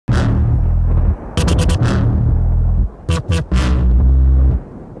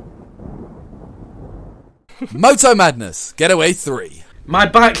Moto Madness, Getaway 3. My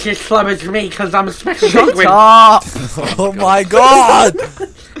bike's as slow as me because I'm a special penguin. Stop! Oh my god!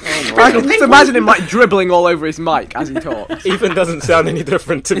 I can just imagine him like dribbling all over his mic as he talks. Ethan doesn't sound any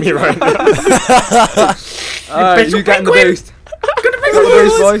different to me right now. You getting the boost? Gonna Get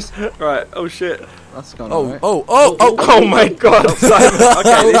the boost, boys. Right, oh shit. That's gone Oh, alright. Oh my god, Simon.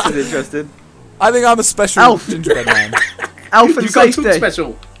 Okay, this is interesting. I think I'm a special Elf. gingerbread man. Elf and You've got safety. two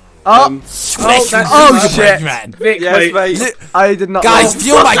special. Special oh, gingerbread shit. man. Vic, Yes, wait. mate. I did not. Guys, know.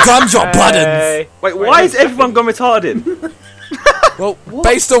 feel my gumdrop buttons. Hey. Wait, why is everyone gone retarded? Well,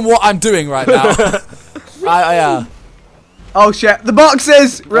 based on what I'm doing right now, Oh shit! The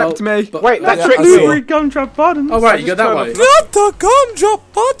boxes ripped Oh, me. but- Wait, that Yeah, tricked I saw. me. Gumdrop buttons. Oh, right, you got that one. got the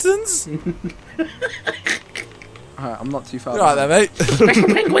gumdrop buttons. Alright, I'm not too far. Right there, mate. Special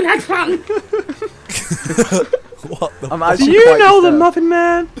penguin had fun. What the? I'm actually Do you quite know the disturbed. Muffin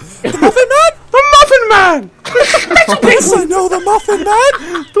Man? The Muffin Man? The Muffin Man! Yes, I know the Muffin Man.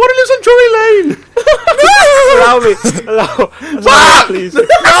 The one who lives on Drury Lane! Allow me. Allow please.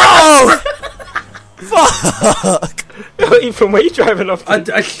 No! Fuck! Ethan, where are you driving off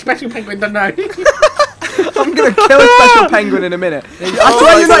to? A special penguin don't know. I'm gonna kill a special penguin in a minute. I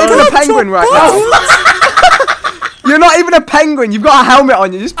swear you're not even a penguin right now. You're not even a penguin. You've got a helmet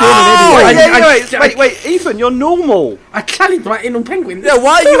on. You're just being an idiot. Wait, Ethan, you're normal. I challenged my inner penguin. Yeah,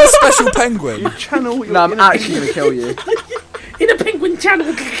 why are you a special penguin? Channel. No, I'm actually gonna kill you. In a penguin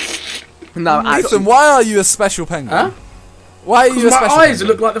channel. No, I'm actually. Ethan, why are you a special penguin? Huh? Why are you a My special eyes penguin?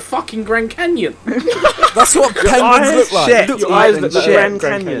 look like the fucking Grand Canyon. That's what penguins eyes- look like. shit. Your eyes Ethan, look like shit. Grand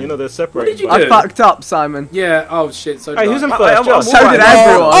Canyon. You know they're What separated. did you I do? fucked up, Simon. Yeah, oh shit, so Hey, did who's I. in first? Josh. So did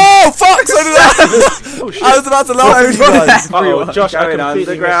everyone. Oh, fuck, so did I. I was about to laugh at you guys. Oh, Josh, I Going completely missed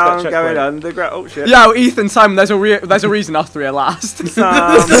underground, that going checkpoint. underground. Oh shit. Yo, Ethan, Simon, there's a reason us three are last.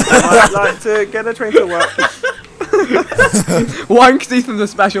 I'd like to get a train to work. One, because Ethan's a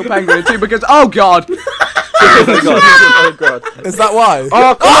special penguin, and two, because oh god. Oh god. Is that why?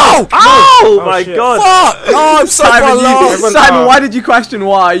 Oh, Oh my shit. god. Fuck! Oh, I'm so far Simon, lost. Simon, why did you question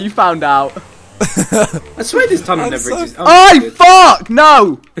why? You found out. I swear this tunnel I'm never so- existed. Oh, fuck!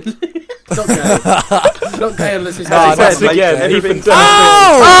 No! Not gay. Not gay unless it's Oh, happening. that's Once again, Everything- Ethan done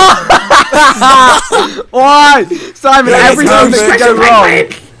Oh! Why? Simon, Yeah, everything it's that could go Special wrong.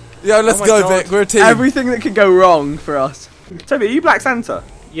 penguin. Yo, let's Oh my go, God. Vic. We're a team. Everything that could go wrong for us. Toby, are you Black Santa?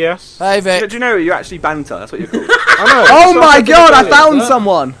 Yes. Hey, Do Vic. you know you actually banter? That's what you're called. I know. Oh my god, I found Huh?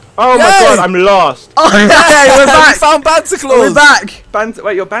 someone! Oh my Yay! god, I'm lost. Oh, hey, we're We back! found Banter Claus. We're back! Banter.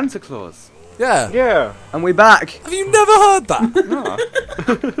 Wait, you're Banter Claus. Yeah. Yeah. And we're back. Have you never heard that?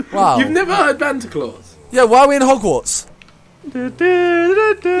 No. Wow. You've never heard Santa Claus? Yeah, why are we in Hogwarts? I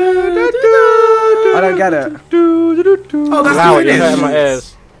don't get it. Oh, that's Wow, the you're hurting my finish.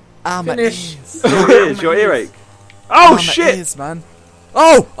 ears. Ah, my Finish. ears. Your ears, your earache. Ah, Oh my shit! ears, man.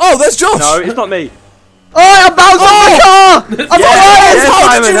 Oh, there's Josh. No, it's not me. Oh, I bounced off the car! I'm alive!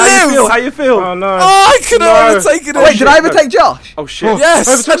 How did Simon, you how you live? feel? How you feel? Oh no. Oh, I could have No. overtaken it. Oh, wait, did I overtake Josh? Oh shit! Yes,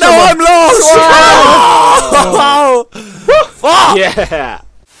 Overtook and now I'm lost. Oh, fuck. Yeah.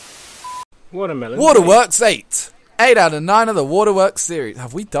 Watermelon. Waterworks 8. 8 out of 9 of the Waterworks series.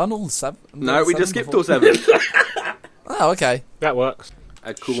 Have we done all 7? No, we just skipped all before? 7. Oh, okay. That works.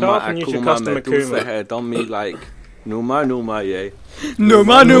 I cool Sharpen my use your custom medusa Akuma. head on me like Numa, yay.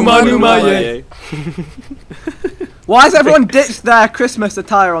 Numa, yeah. Why has everyone ditched their Christmas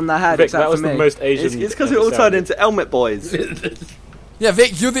attire on their head Vic, except that was for me? the most Asian. It's because it all turned into helmet boys. Yeah,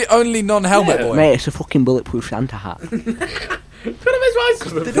 Vic, you're the only non-helmet Yeah. boy. Mate, it's a fucking bulletproof Santa hat. Put him his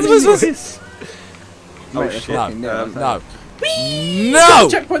voice. Oh Mate, shit! fucking No. Got No!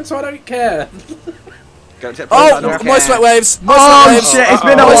 a checkpoint, so I don't care. Go check Oh, points, more sweat waves. More Oh sweat waves. shit, it's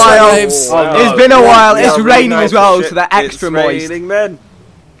been a More sweat while. waves. Oh, It's been a while. Yeah, It's really raining nice as well, shit. so they're extra It's moist. raining men.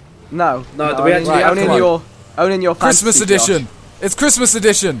 No, No, do we only- actually have only in to? your Christmas fantasy, Josh. edition. It's Christmas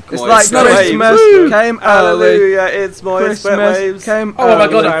edition. It's Moist like sweat Christmas waves. came early. Hallelujah! It's moist sweat Christmas waves. came Oh my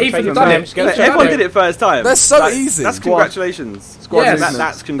god, early. Ethan, Take you've your done time. it. Get it. Everyone did it first time. They're so easy. That's Squad. congratulations. Squad Yes. movement.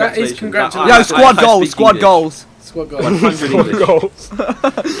 That's congratulations. congratulations. Yo, I squad speak goals, squad English. goals. Squad goal. 100 English. Goals.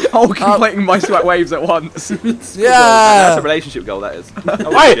 Oh, completing my sweat waves at once. That's Yeah. a relationship goal, that is.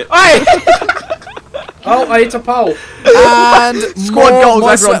 Oi! Oi! Oh, I hit a pole. And Squad more goals,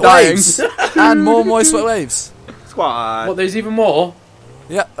 moist everyone sweat dying. waves. And more moist sweat waves. Squad. What, there's even more?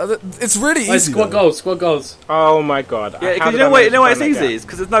 Yeah, it's really Oh, easy. squad though. goals, squad goals. Oh my god. Yeah, How because did you I know why manage it's to find that easy? It's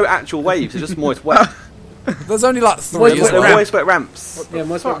because there's no actual waves, it's just moist wet. There's only like 3 Moist as wet They're well. moist wet ramps. Yeah,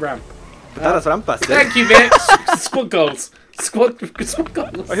 my squad ramp. But that's what I'm busted. Thank you, Vic. Squad goals. Squad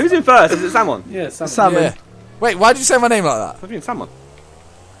goals. Wait, who's in first? Is it Salmon? Yeah, Sam. Salmon. Yeah. Wait, why did you say my name like that? I've been Salmon.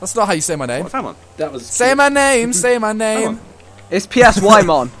 That's not how you say my name. What's that one? That was. Say my name. Say my name. It's PSY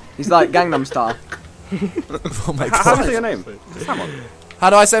Mon. He's like Gangnam Style. Oh my How do you god. say your name? What's that one? How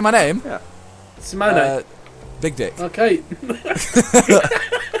do I say my name? Simone. Big dick. Okay.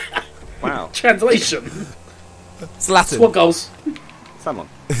 Wow. Translation. It's Latin. Squad goals. Someone.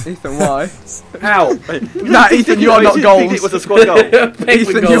 Ethan, why? Ow. Nah, Ethan, you are not goals. It was a squad goal. Ethan,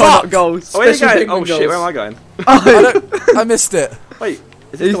 Penguin you goals. are not goals. Oh, where are you Special going? penguin Oh shit, goals. where am I going? Oh, I missed it. Wait,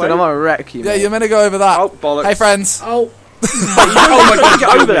 is this the way? Ethan, I'm gonna wreck you. Yeah, mate. you're meant to go over that. Oh, bollocks. Hey, friends. Oh. Oh my god, get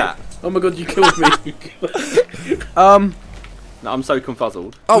over that! Oh my god, you killed me. No, I'm so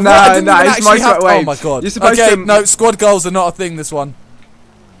confuzzled. Oh, No, what? I didn't no, even it's actually have. microwave Oh my waves. god. You're supposed Okay, to- no, squad goals are not a thing. This one.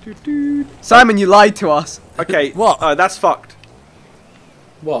 Simon, you lied to us. Okay, What? That's fucked.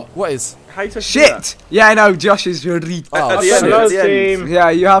 What? What is? How you supposed to do that? Shit! Yeah, I know, Josh is read. Oh, At the shit. end, Hello, at the end. team. Yeah,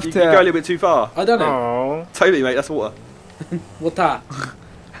 you have You to. go a little bit too far. I don't know. Oh, Totally, mate, that's water. What that?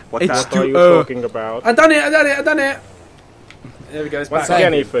 What It's that? what are you Uh. talking about? I done it. There we go. It's Once back.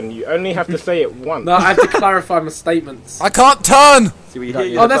 again, Ethan, you only have to say it once. No, I have to clarify my statements. I can't turn. See, we hear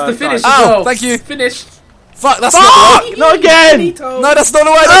you Oh, that's the first finish time. as Ow, well. thank you. Finished. Fuck, that's not the way. Not again! Finito. No, that's not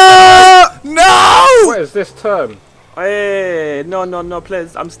the way. No! What is this term? Hey, no,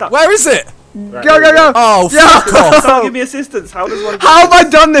 please, I'm stuck. Where is it? Right, Go, go, go! Oh, Yeah. fuck off. Someone give me assistance. How does one do How have I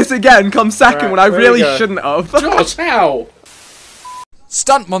done this again? Come second Right, when I there we really go. shouldn't have. Josh, how?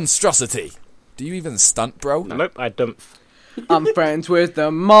 Stunt monstrosity. Do you even stunt, bro? Nope, I don't. I'm friends with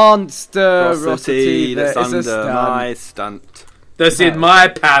the monster. Monstrosity that's that is a under stunt. my stunt. That's in my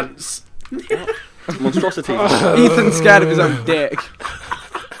pants. Monstrosity. Ethan's scared of his own dick.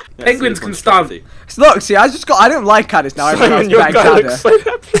 Yes, Penguins it is can stunt. monstrosity. Look, see, I don't like Caddis now. Simon, Everyone your else guy bags looks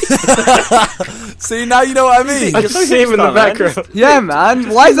Adder. so See, now you know what I mean. I You're just so see him in the hipster, man. background. Yeah, man.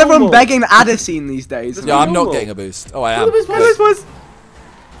 Why is everyone normal. begging Adder scene these days? Yeah, I'm not normal. getting a boost. Oh, I am. Was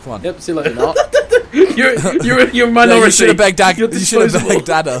Come on. Yep, see you later. Not. You're a Yeah, minority. you should have begged Dad. You're You should have disposable. begged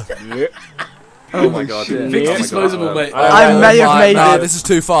Dada. Yep. Oh my god. shit. Vic's Oh my disposable, God. mate. I may have made Nah, it. this is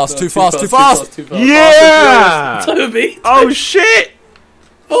too fast. No, Too fast. Too fast. Too fast. Yeah! Toby. Oh shit!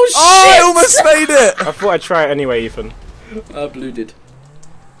 Oh shit! Oh, I almost made it. I thought I'd try it anyway, Ethan. Blue did.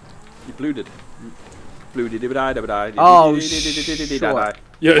 You blooded. Blooded. Oh, shit. Yeah.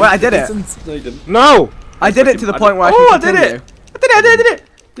 Well, I did it. No, you didn't. No! I did it to the point where I Oh, can I did continue. it! I did it!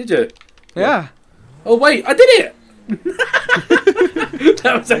 Did you? Yeah. Oh wait, I did it.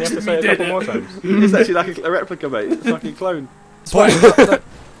 That was You have to actually say me it a doing couple more it. times. It's actually like a replica, mate. It's a fucking clone. Point.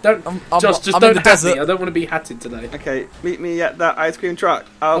 Don't, I'm just in don't the hat desert. me. I don't want to be hatted today. Okay, meet me at that ice cream truck.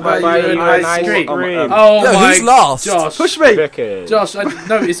 I'll About buy you you in an ice ice cream? cream. Oh Yeah, my! who's last? Josh. Push me! Vicky. Josh, no,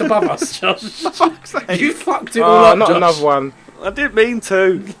 it's above us, Josh. Fuck's sake. You fucked it all Oh, up, not Josh. another one. I didn't mean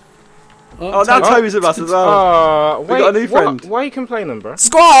to. Oh, now Toby. Toby's with us as well. Oh, wait, got a new friend. What? Why are you complaining, bro? Done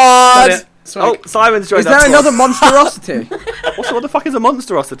Squad. it. Swag. Oh, Simon's joined Is there us. another monstrosity? What the fuck is a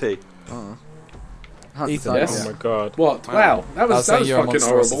monstrosity? Ethan. Yes. Oh my god. What? Wow, that I was was saying you're a fucking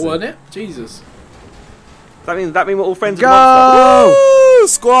horrible, monstrosity. wasn't it? Jesus. Does that mean we're all friends with monsters? Go! Woo,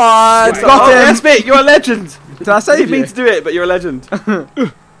 squad. Right. Got Oh, him. yes, mate, you're a legend. Did I I save didn't mean you? to do it, but you're a legend. Yeah.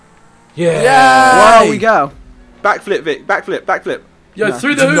 Yeah. Where we go? Backflip, Vic. Backflip. Yo, No.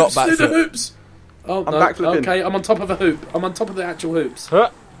 through the Do not hoops, through the backflip. hoops. Oh I'm no. backflipping. Okay, I'm on top of a hoop. I'm on top of the actual hoops. Huh?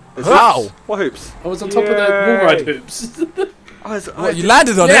 There's How? hoops. What hoops? I was on top of the wall ride hoops. Oh, What, you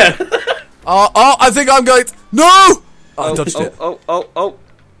landed on yeah. it? Oh, I think I'm going. No! Oh, I dodged it. Oh.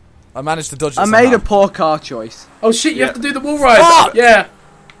 I managed to dodge it. I made a somehow. poor car choice. Oh shit! You Yeah. have to do the wall ride. Fuck! Yeah.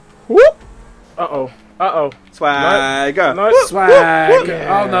 Uh-oh. Uh-oh. Swagger. No. Swag.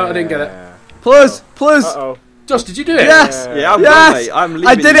 Yeah. Oh no, I didn't get it. Plus. Uh-oh. Josh, did you do it? Yes. Yeah, I'm Yes! done, mate. I'm leaving.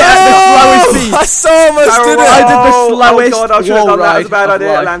 I did it you. at the slowest Oh, speed. I so almost did I it. did the slowest Oh god, I should have wall done that. That was a ride bad of idea.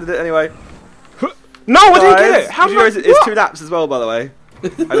 I life. landed it anyway. No, I didn't Guys, get it. How did you much? realise it's 2 laps as well, by the way. I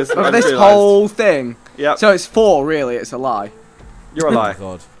just Of this realised. whole thing. Yep, So it's 4, really. It's a lie. you're a Oh lie.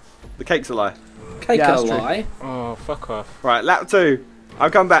 God. The cake's a lie. Cake Yeah, a that's true. lie. Oh, fuck off. Right, lap 2.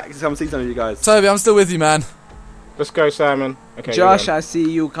 I'll come back to come see some of you guys. Toby, I'm still with you, man. Let's go, Simon. Okay, Josh, you're I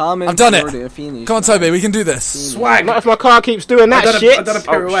see you coming. I've done it. for the finish Come on, line. Toby, we can do this. Swag. Not if my car keeps doing I that done shit. I done a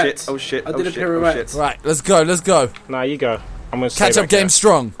pirouette. Oh shit, I oh did a shit, pirouette. oh shit. Right, let's go, let's go. Nah, you go. I'm gonna Catch stay up back game there.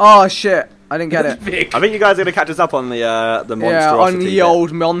 strong. Oh shit! I didn't get it. Vic. I think you guys are going to catch us up on the monstrosity. Yeah, on the bit.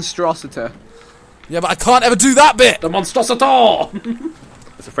 old monstrosity. Yeah, but I can't ever do that bit. The monstrosity.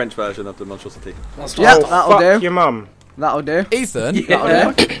 It's a French version of the monstrosity. Yeah, Monstrosity. that'll Fuck do. your mum. That'll do. Ethan,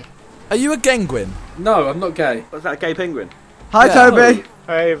 Yeah. are you a Genguin? No, I'm not gay. What's that, a gay penguin? Hi, Yeah. Toby.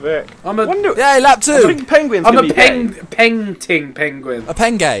 Hey, Vic. I'm a Wonder, Yeah, lap I 2. think penguins I'm can a be gay. peng-ting penguin. A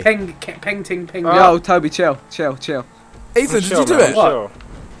Pengay. Peng-ting penguin. Yo, Toby, chill. Ethan, did Chill, you do man, it? What? chill.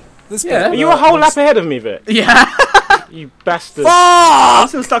 This Yeah. bit. Are you a whole lap ahead of me, Vic? Yeah. You bastard. I'm Fuck!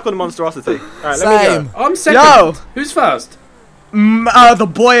 still stuck on the monstrosity. Alright, let me Same. go. I'm second. Yo. Who's first?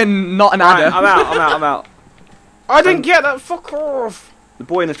 The boy and not an Right, adder. I'm out. I didn't get that. Fuck off. The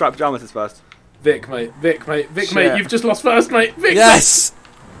boy in the striped pajamas is first. Vic, mate. Vic, mate. Vic, Shit. mate. You've just lost first, mate. Vic, Yes!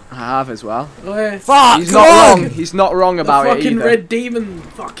 I have as well. mate. Oh, yeah. Fuck! He's come not on! wrong. He's not wrong The about it fucking either. red demon,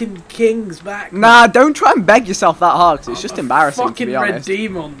 fucking king's back. Nah, don't try and beg yourself that hard, because it's I'm just a embarrassing, to Fucking be red honest.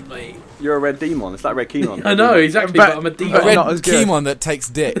 demon, mate. You're a red demon. It's like red Keenon. I know exactly, But- but I'm a A demon. red not as good. Keemon that takes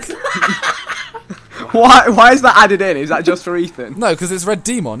dick. Why is that added in? Is that just for Ethan? No, because it's red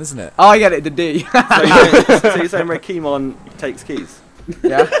demon, isn't it? Oh, I get it, the D. So you're saying red Keenon takes keys?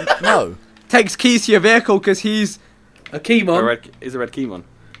 Yeah. No. Takes keys to your vehicle because he's... A keymon. Is a red Keenon.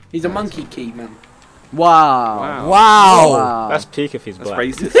 He's a monkey key man. Wow. Wow. That's peak if he's That's black.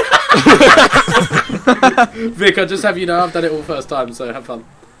 racist. Vic, I just have you know I've done it all first time, so have fun.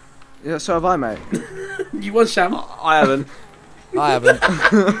 Yeah, so have I, mate. You won, Sham. I haven't. I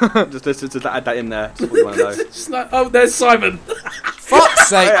haven't. Just add that in there. Just what you want to know. Just like, oh, there's Simon. Fuck's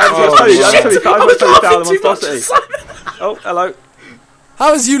sake. Hey, I'm Oh, sorry, shit. I'm I sorry, was foul laughing too much at monstrosity. Simon. Oh, hello.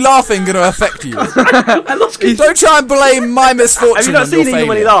 How is you laughing going to affect you? I lost control. Don't try and blame my misfortune Have you not on your seen Ethan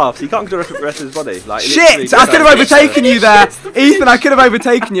when he failure. laughs? He can't control the rest of his body. Like, Shit! I could have overtaken you there. Ethan, I could have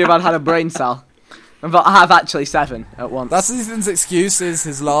overtaken you if I'd had a brain cell. But I have actually 7 at once. That's Ethan's excuse, is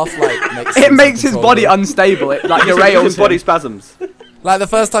his laugh, like, makes It him makes his body uncontrollable. unstable. It like His derails body him. spasms. Like, the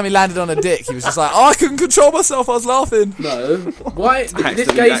first time he landed on a dick, he was just like, oh, I couldn't control myself, I was laughing. No. Why? This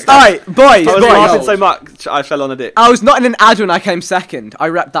Accident, guy's accident. Alright, boys, I was boys. laughing so much, I fell on a dick. I was not in an ad when I came second. I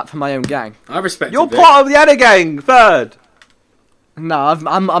repped that for my own gang. I respect You're it, Vic. part of the Adder gang, third. No,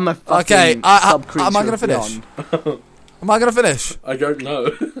 I'm a fucking Okay, sub-creature am I gonna of finish? beyond. Am I going to finish? I don't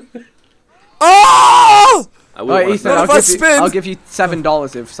know. Oh! I will Alright, want Ethan, What I'll if I give, spin? I'll give you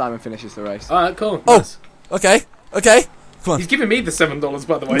 $7 if Simon finishes the race. Alright, cool. Oh. Nice. Okay, okay. Come on. He's giving me the $7,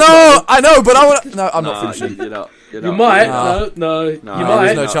 by the way. No, I know, but I want to... No, I'm not Nah, finishing. you're not. You're You not. might. Nah. No. You Nah, No, might.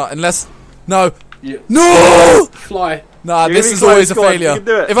 there's no No. chance. Unless... No. You- No! Fly. Nah, You're this gonna is be close, always a go on, failure. you can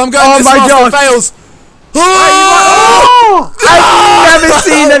do it. If I'm going Oh this my fast, it God. fails. Oh! I've never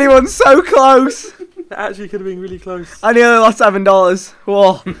seen anyone so close. That actually could have been really close. I nearly lost $7.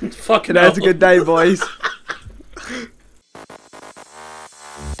 Whoa, Fucking today's a hell. good day, boys.